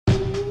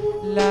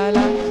la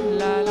la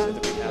la la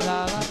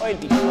la. I'll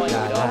be fine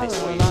without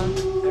this oil.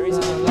 There is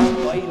a different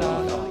oil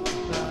on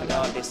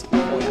without this oil.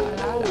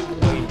 I'll be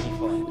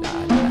fine.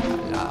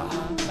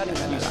 That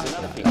excuses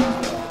another thing as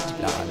well.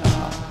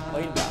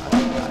 I'll be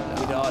fine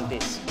without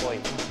this oil.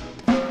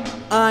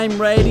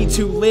 I'm ready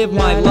to live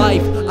my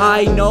life.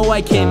 I know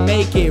I can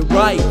make it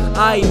right.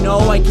 I know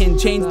I can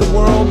change the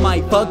world.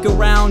 Might fuck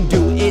around,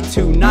 do it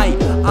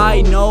tonight.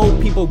 I know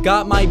people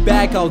got my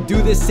back. I'll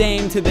do the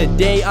same to the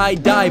day I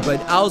die. But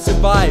I'll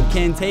survive,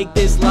 can take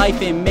this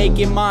life and make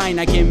it mine.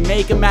 I can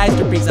make a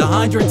masterpiece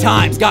 100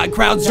 times. Got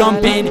crowds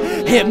jumping,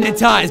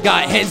 hypnotized.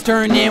 Got heads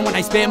turning when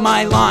I spit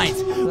my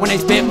lines. When I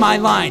spit my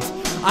lines,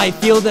 I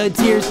feel the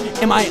tears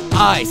in my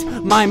eyes.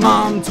 My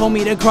mom told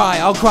me to cry,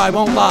 I'll cry,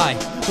 won't lie.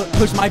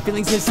 Push my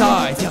feelings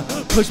aside, yeah.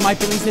 Push my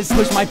feelings aside,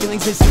 push my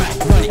feelings aside.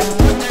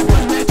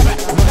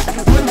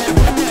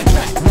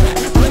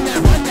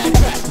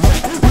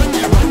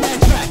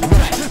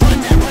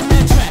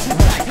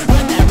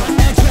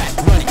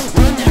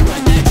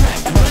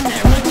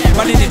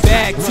 Running it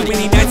back, too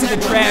many nights in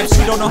the trap.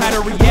 She don't know how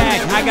to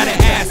react. I gotta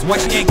ask why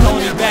she ain't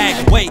calling me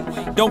back. Wait,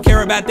 don't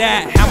care about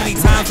that. How many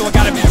times do I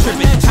gotta be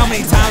tripping? How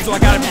many times do I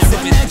gotta be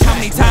sipping? How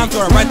many times do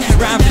I write these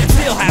rhymes and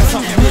still have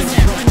something missing?